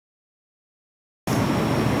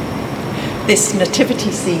this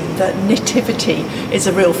nativity scene, the nativity, is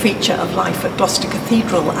a real feature of life at Gloucester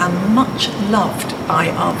Cathedral and much loved by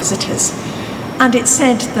our visitors. And it's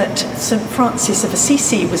said that St. Francis of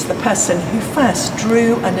Assisi was the person who first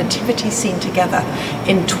drew a nativity scene together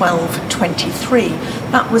in 1223.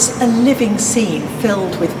 That was a living scene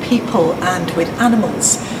filled with people and with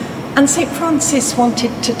animals. And St. Francis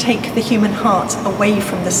wanted to take the human heart away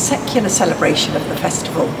from the secular celebration of the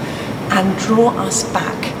festival and draw us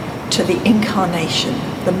back to the incarnation,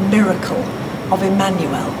 the miracle of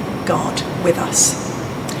Emmanuel, God with us.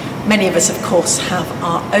 Many of us, of course, have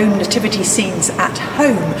our own nativity scenes at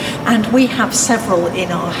home, and we have several in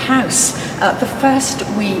our house. The first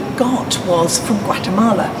we got was from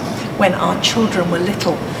Guatemala when our children were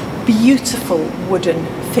little. Beautiful wooden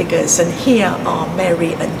figures, and here are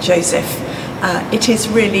Mary and Joseph. It is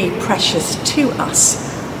really precious to us.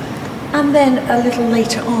 And then a little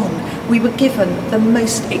later on, we were given the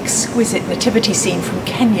most exquisite nativity scene from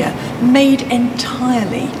Kenya, made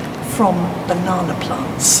entirely from banana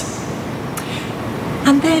plants.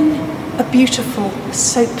 And then a beautiful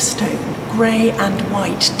soapstone, grey and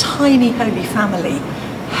white, tiny Holy Family,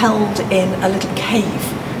 held in a little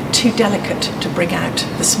cave, too delicate to bring out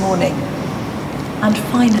this morning. And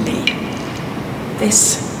finally,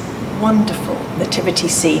 this wonderful nativity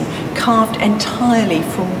scene, carved entirely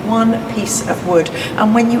from one piece of wood,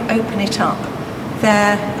 and when you open it up,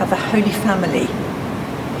 there are the Holy Family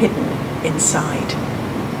hidden inside.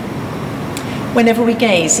 Whenever we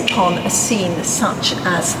gaze upon a scene such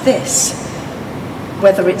as this,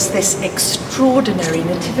 whether it's this extraordinary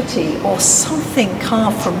nativity or something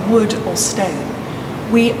carved from wood or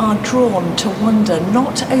stone, we are drawn to wonder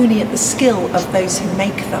not only at the skill of those who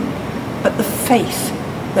make them, but the faith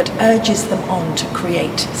that urges them on to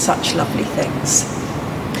create such lovely things.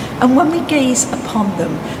 And when we gaze upon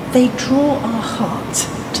them, they draw our heart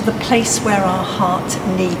to the place where our heart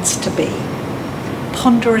needs to be,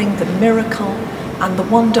 pondering the miracle and the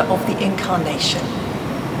wonder of the incarnation,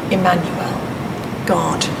 Emmanuel,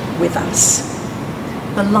 God with us,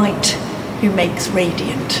 the light who makes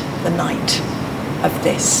radiant the night of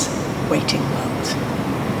this waiting world.